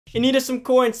In need of some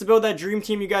coins to build that dream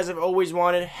team you guys have always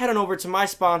wanted, head on over to my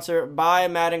sponsor, Buy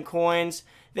Madden Coins.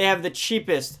 They have the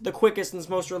cheapest, the quickest, and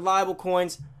most reliable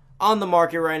coins on the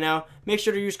market right now. Make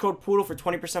sure to use code Poodle for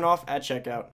 20% off at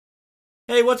checkout.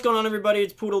 Hey, what's going on, everybody?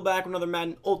 It's Poodle back with another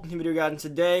Madden Ultimate video guide, and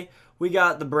today we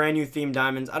got the brand new theme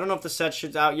diamonds. I don't know if the set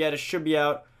shit's out yet. It should be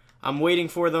out. I'm waiting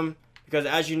for them because,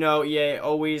 as you know, EA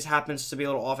always happens to be a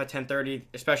little off at 10:30,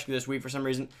 especially this week for some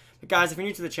reason. But guys, if you're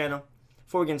new to the channel,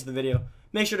 before we get into the video,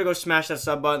 make sure to go smash that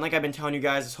sub button. Like I've been telling you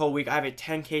guys this whole week, I have a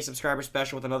 10K subscriber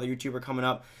special with another YouTuber coming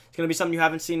up. It's going to be something you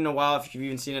haven't seen in a while. If you've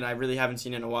even seen it, I really haven't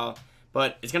seen it in a while.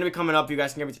 But it's going to be coming up. You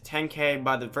guys can get me to 10K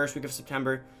by the first week of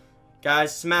September.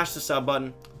 Guys, smash the sub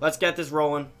button. Let's get this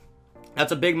rolling.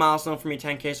 That's a big milestone for me,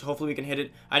 10K, so hopefully we can hit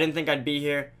it. I didn't think I'd be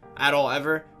here at all,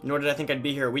 ever, nor did I think I'd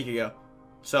be here a week ago.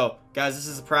 So, guys, this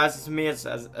is a surprise to me. It's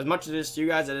as much as it is to you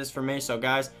guys, it is for me. So,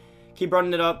 guys, keep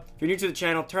running it up. If you're new to the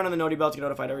channel, turn on the noti bell to get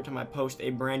notified every time I post a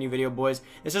brand new video, boys.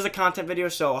 This is a content video,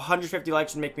 so 150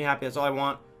 likes would make me happy. That's all I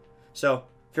want. So,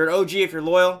 if you're an OG, if you're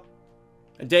loyal,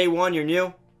 day one, you're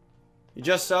new, you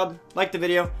just subbed, like the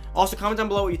video. Also, comment down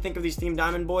below what you think of these themed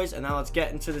diamond boys, and now let's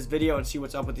get into this video and see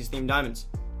what's up with these themed diamonds.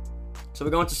 So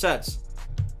we're going to sets.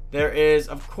 There is,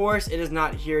 of course, it is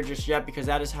not here just yet because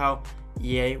that is how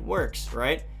EA works,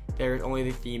 right? There's only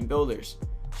the theme builders.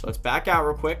 So let's back out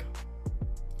real quick.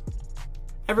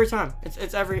 Every time,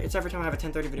 it's every time I have a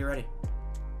 10:30 video ready.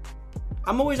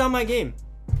 I'm always on my game,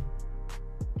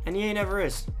 and EA never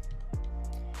is.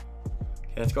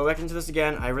 Okay, let's go back into this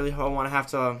again. I really don't want to have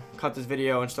to cut this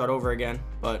video and start over again,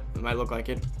 but it might look like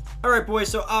it. Alright, boys,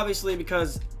 so obviously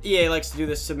because EA likes to do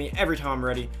this to me every time I'm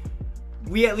ready,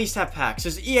 we at least have packs.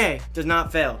 Because EA does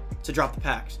not fail to drop the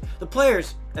packs. The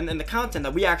players and the content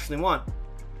that we actually want,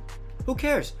 who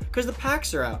cares? Because the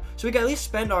packs are out. So we can at least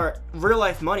spend our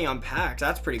real-life money on packs.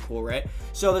 That's pretty cool, right?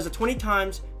 So there's a 20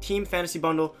 times team fantasy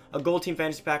bundle, a gold team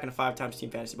fantasy pack, and a 5 times team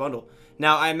fantasy bundle.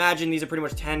 Now, I imagine these are pretty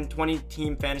much 10, 20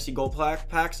 team fantasy gold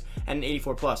packs and an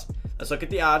 84 plus. Let's look at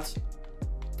the odds.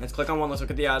 Let's click on one. Let's look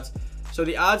at the odds. So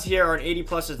the odds here are an 80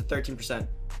 plus is the 13%.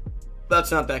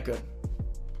 That's not that good.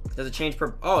 Does it change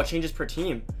per... Oh, it changes per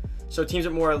team. So teams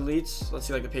with more elites, let's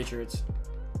see, like the Patriots.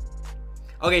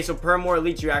 Okay, so per more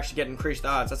elites, you actually get increased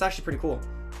odds. That's actually pretty cool.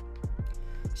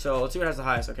 So let's see what has the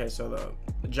highest. Okay, so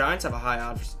the Giants have a high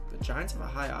odd. The Giants have a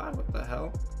high odd? What the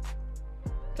hell?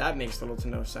 That makes little to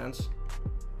no sense.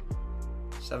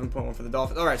 7.1 for the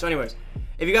Dolphins. All right, so anyways,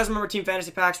 if you guys remember team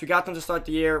fantasy packs, we got them to start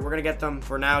the year. We're going to get them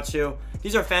for now, too.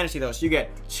 These are fantasy, though, so you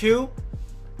get 2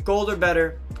 gold or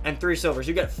better and 3 silvers.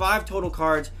 You get 5 total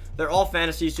cards. They're all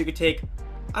fantasy, so you could take,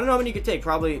 I don't know how many you could take,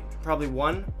 probably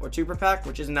 1 or 2 per pack,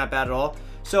 which isn't that bad at all.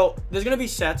 So there's going to be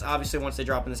sets, obviously, once they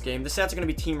drop in this game. The sets are going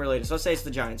to be team related. So let's say it's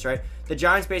the Giants, right? The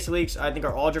Giants base leagues, I think,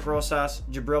 are Aldrick Rosas,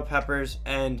 Jabril Peppers,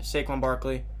 and Saquon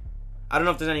Barkley. I don't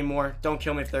know if there's any more. Don't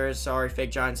kill me if there is. Sorry,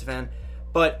 fake Giants fan.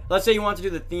 But let's say you want to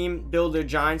do the theme builder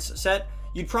Giants set.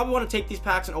 You'd probably want to take these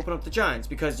packs and open up the Giants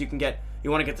because you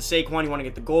want to get the Saquon, you want to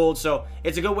get the gold. So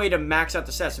it's a good way to max out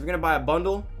the sets. If you're going to buy a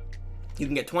bundle, you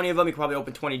can get 20 of them. You can probably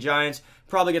open 20 Giants,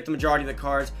 probably get the majority of the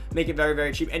cards, make it very,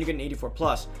 very cheap, and you get an 84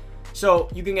 plus. So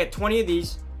you can get 20 of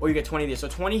these, or you get 20 of these. So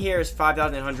 20 here is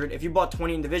 5,800. If you bought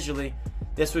 20 individually,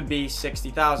 this would be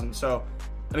 60,000. So,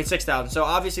 I mean 6,000. So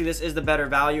obviously this is the better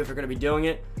value if you're going to be doing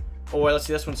it. Or let's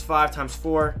see, this one's 5 times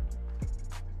 4.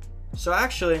 So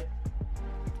actually,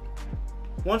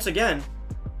 once again,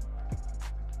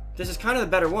 this is kind of the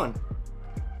better one.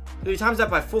 If you times that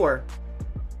by 4,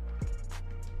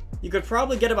 you could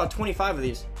probably get about 25 of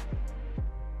these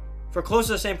for close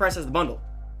to the same price as the bundle.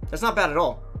 That's not bad at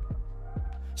all.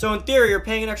 So in theory, you're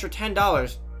paying an extra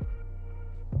 $10,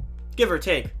 give or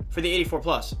take, for the 84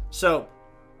 plus. So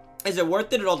is it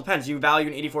worth it? It all depends. Do you value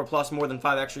an 84 plus more than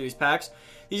 5 extra of these packs?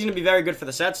 These are going to be very good for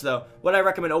the sets, though. Would I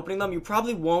recommend opening them? You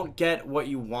probably won't get what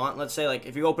you want. Let's say, like,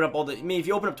 if you open up if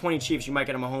you open up 20 Chiefs, you might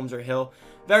get a Mahomes or a Hill.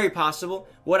 Very possible.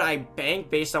 Would I bank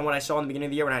based on what I saw in the beginning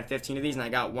of the year when I had 15 of these and I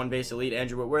got 1 base elite,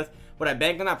 Andrew Whitworth? Would I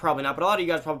bank on that? Probably not. But a lot of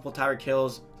you guys probably pull Tyreek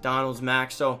Hills, Donalds,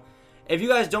 Max. So if you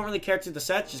guys don't really care to the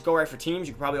sets, just go right for teams.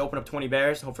 You can probably open up 20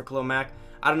 Bears, hope for Khalil Mack.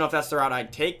 I don't know if that's the route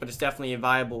I'd take, but it's definitely a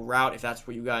viable route if that's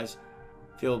what you guys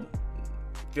feel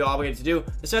obligated to do.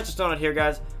 The sets are still not here,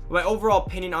 guys. But my overall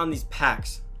opinion on these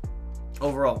packs,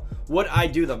 overall, would I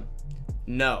do them?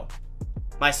 No.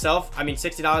 Myself, I mean,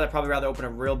 $60, I'd probably rather open a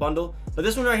real bundle. But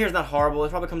this one right here is not horrible. It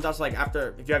probably comes out to, like,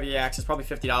 after, if you have EA access, probably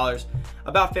 $50.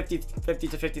 About $50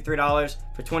 to $53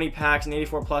 for 20 packs and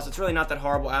 84 plus. It's really not that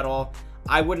horrible at all.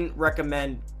 I wouldn't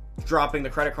recommend dropping the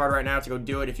credit card right now to go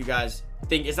do it if you guys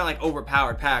think it's not like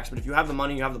overpowered packs. But if you have the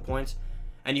money, you have the points,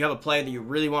 and you have a player that you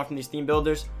really want from these theme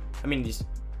builders, I mean, these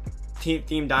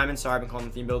theme diamonds. Sorry, I've been calling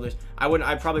them theme builders.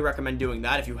 I'd probably recommend doing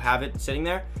that if you have it sitting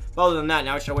there. But other than that,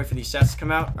 now I just gotta wait for these sets to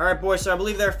come out. All right, boys, so I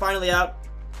believe they're finally out.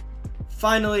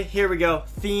 Finally, here we go.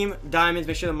 Theme diamonds.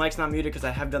 Make sure the mic's not muted because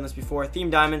I have done this before. Theme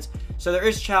diamonds. So there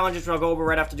is challenges, which I'll go over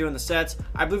right after doing the sets.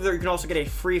 I believe that you can also get a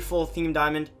free full theme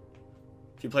diamond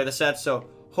if you play the sets. So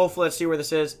hopefully, let's see where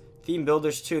this is. Theme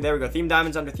builders too. There we go. Theme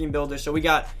diamonds under theme builders. So we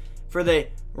got for the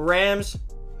Rams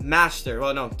Master.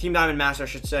 Well, no, Team Diamond Master, I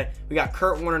should say. We got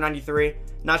Kurt Warner 93.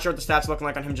 Not sure what the stats looking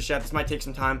like on him just yet. This might take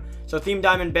some time. So Team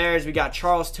Diamond Bears, we got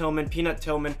Charles Tillman, Peanut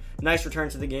Tillman. Nice return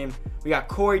to the game. We got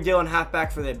Corey Dillon,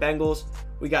 halfback for the Bengals.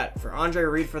 We got for Andre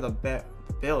Reed for the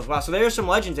Bills. Wow, so there's some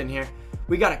legends in here.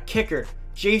 We got a kicker,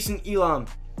 Jason Elam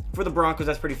for the Broncos.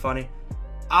 That's pretty funny.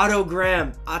 Otto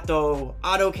Graham.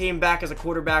 Otto came back as a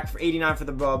quarterback for 89 for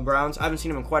the Browns. I haven't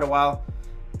seen him in quite a while.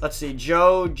 Let's see.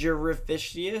 Joe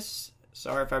Jurificius.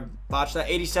 Sorry if I botched that.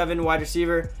 87 wide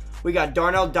receiver. We got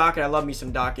Darnell Dockett. I love me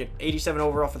some Dockett. 87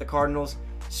 overall for the Cardinals.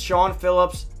 Sean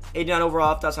Phillips. 89 overall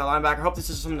left outside linebacker. I hope this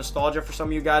is some nostalgia for some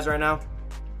of you guys right now.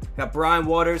 We got Brian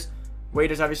Waters.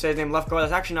 Waiters, how you say his name, left guard.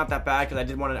 That's actually not that bad because I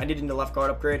did need a left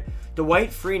guard upgrade. Dwight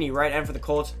Freeney, right end for the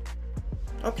Colts.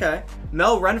 Okay.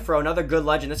 Mel Renfro, another good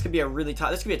legend. This could be a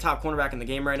top cornerback in the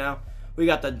game right now. We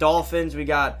got the Dolphins. We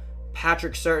got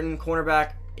Patrick Surtain,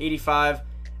 cornerback, 85.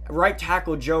 Right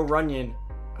tackle Joe Runyon.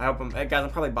 Guys, I'm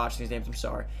probably botching these names. I'm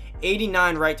sorry.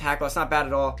 89 right tackle. That's not bad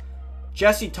at all.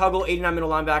 Jesse Tuggle, 89 middle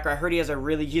linebacker. I heard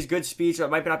he's good speed, so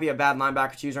it might not be a bad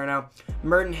linebacker to use right now.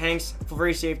 Merton Hanks,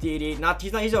 free safety, 88.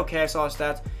 He's okay. I saw his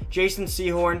stats. Jason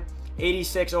Sehorn,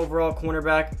 86 overall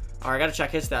cornerback. All right, I got to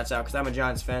check his stats out because I'm a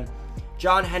Giants fan.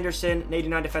 John Henderson,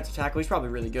 89 defensive tackle. He's probably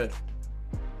really good.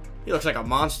 He looks like a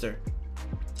monster.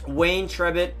 Wayne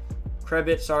Trevitt,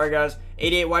 sorry guys.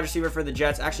 88 wide receiver for the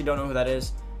Jets. Actually don't know who that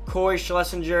is. Corey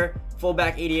Schlesinger,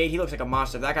 fullback, 88. He looks like a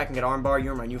monster. If that guy can get armbar,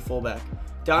 you're my new fullback.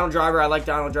 Donald Driver, I like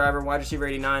Donald Driver, wide receiver,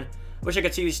 89. Wish I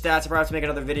could see these stats. I probably have to make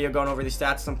another video going over these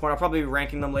stats at some point. I'll probably be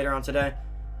ranking them later on today.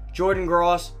 Jordan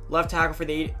Gross, left tackle for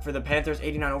the Panthers,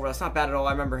 89 overall. That's not bad at all.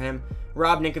 I remember him.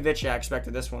 Rob Ninkovich, yeah, I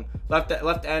expected this one. Left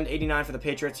end, 89 for the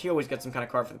Patriots. He always gets some kind of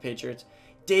card for the Patriots.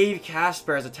 Dave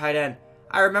Casper as a tight end.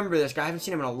 I remember this guy. I haven't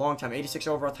seen him in a long time. 86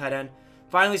 overall tight end.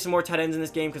 Finally, some more tight ends in this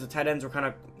game because the tight ends were kind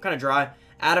of dry.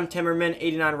 Adam Timmerman,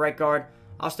 89 right guard.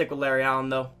 I'll stick with Larry Allen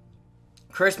though.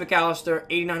 Chris McAllister,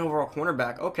 89 overall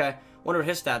cornerback. Okay, wonder what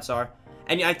his stats are.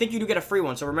 And I think you do get a free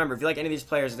one. So remember, if you like any of these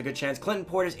players, it's a good chance. Clinton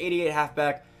Portis, 88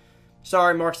 halfback.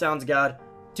 Sorry, Mark sounds God.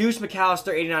 Deuce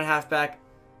McAllister, 89 halfback.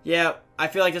 Yeah, I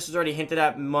feel like this was already hinted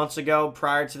at months ago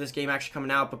prior to this game actually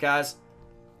coming out. But guys,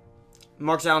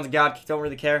 Mark sounds God. Don't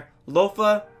really care.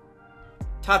 Lofa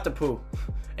Tatapu,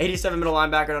 87 middle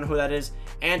linebacker. I don't know who that is.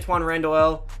 Antoine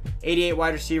Randall, 88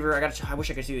 wide receiver. I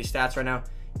wish I could see these stats right now.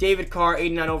 David Carr,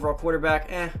 89 overall quarterback.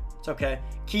 It's okay.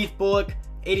 Keith Bullock,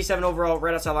 87 overall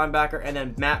right outside linebacker. And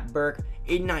then Matt Burke,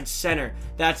 89 center.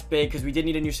 That's big because we did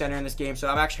need a new center in this game. So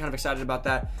I'm actually kind of excited about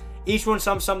that. Each one,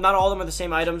 some, not all of them are the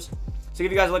same items. So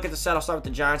if you guys look at the set, I'll start with the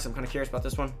Giants. I'm kind of curious about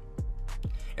this one.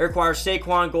 It requires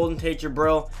Saquon, Golden Tate,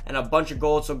 Jabril, and a bunch of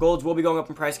golds. So golds will be going up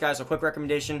in price, guys. So quick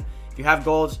recommendation. If you have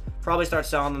golds, probably start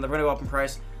selling them. They're going to go up in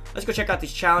price. Let's go check out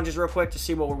these challenges real quick to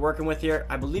see what we're working with here.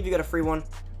 I believe you got a free one.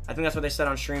 I think that's what they said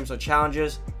on stream. So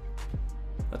challenges.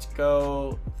 Let's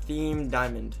go theme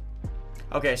diamond.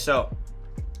 Okay, so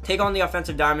take on the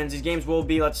offensive diamonds. These games will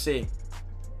be, let's see.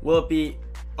 Will it be,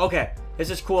 okay, this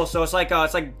is cool. So it's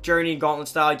like Journey, Gauntlet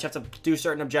style. You just have to do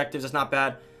certain objectives. It's not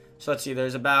bad. So let's see,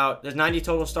 there's 90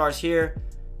 total stars here.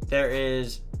 There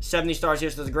is 70 stars here.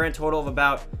 So there's a grand total of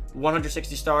about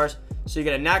 160 stars. So you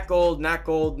get a Nat Gold, Nat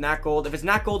Gold, Nat Gold. If it's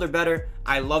Nat Gold or better,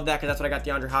 I love that because that's what I got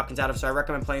DeAndre Hopkins out of. So I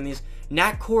recommend playing these.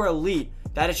 Nat Core Elite,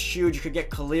 that is huge. You could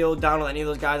get Khalil, Donald, any of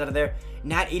those guys out of there.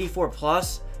 Nat 84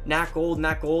 plus, Nat Gold,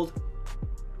 Nat Gold.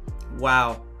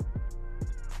 Wow.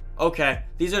 Okay,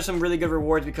 these are some really good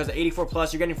rewards because at 84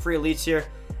 plus, you're getting free elites here.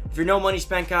 If you're no money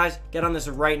spent, guys, get on this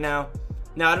right now.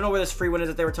 Now, I don't know where this free one is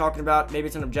that they were talking about. Maybe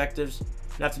it's in objectives.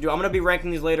 I'm going to be ranking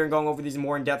these later and going over these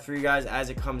more in depth for you guys as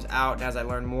it comes out and as I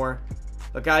learn more.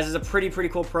 But guys, it's a pretty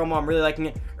cool promo. I'm really liking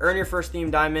it. Earn your first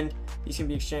theme diamond. These can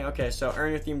be exchanged. Okay, so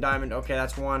earn your theme diamond. Okay,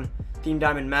 that's one. Theme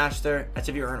diamond master. That's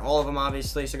if you earn all of them,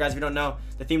 obviously. So guys, if you don't know,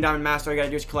 the theme diamond master, all you got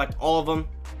to do is collect all of them.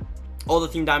 All the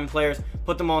theme diamond players,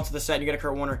 put them all into the set, and you get a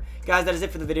Kurt Warner. Guys, that is it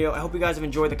for the video. I hope you guys have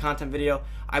enjoyed the content video.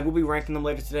 I will be ranking them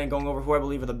later today and going over who I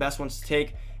believe are the best ones to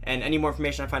take and any more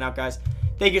information I find out, guys.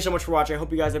 Thank you so much for watching. I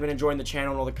hope you guys have been enjoying the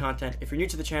channel and all the content. If you're new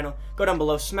to the channel, go down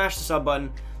below, smash the sub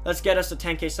button. Let's get us to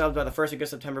 10K subs by the 1st week of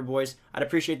September, boys. I'd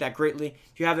appreciate that greatly.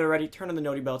 If you haven't already, turn on the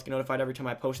noti bell to get notified every time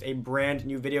I post a brand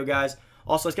new video, guys.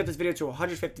 Also, let's get this video to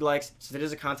 150 likes since it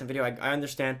is a content video. I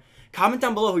understand. Comment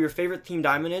down below who your favorite team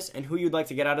diamond is and who you'd like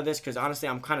to get out of this, because honestly,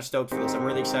 I'm kind of stoked for this. I'm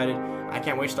really excited. I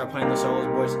can't wait to start playing the solos,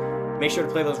 boys. Make sure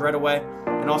to play those right away.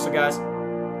 And also, guys,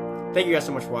 thank you guys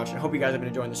so much for watching. I hope you guys have been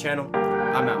enjoying this channel.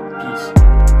 I'm out.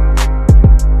 Peace.